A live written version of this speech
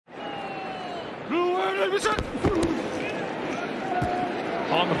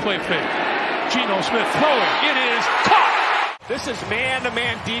On the play fake, Geno Smith throwing. It is caught. This is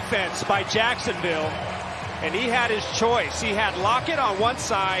man-to-man defense by Jacksonville, and he had his choice. He had Lockett on one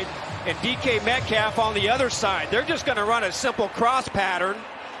side and DK Metcalf on the other side. They're just going to run a simple cross pattern.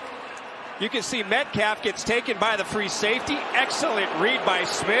 You can see Metcalf gets taken by the free safety. Excellent read by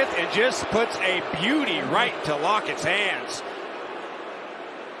Smith, and just puts a beauty right to Lockett's hands.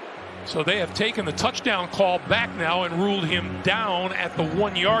 So they have taken the touchdown call back now and ruled him down at the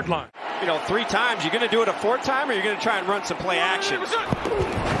 1 yard line. You know, 3 times. You're going to do it a 4th time, or you're going to try and run some play action? And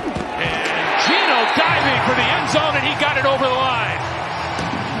Geno diving for the end zone, and he got it over the line.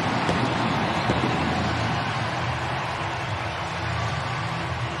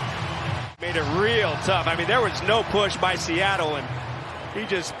 Made it real tough. I mean, there was no push by Seattle, and he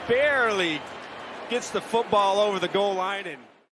just barely gets the football over the goal line and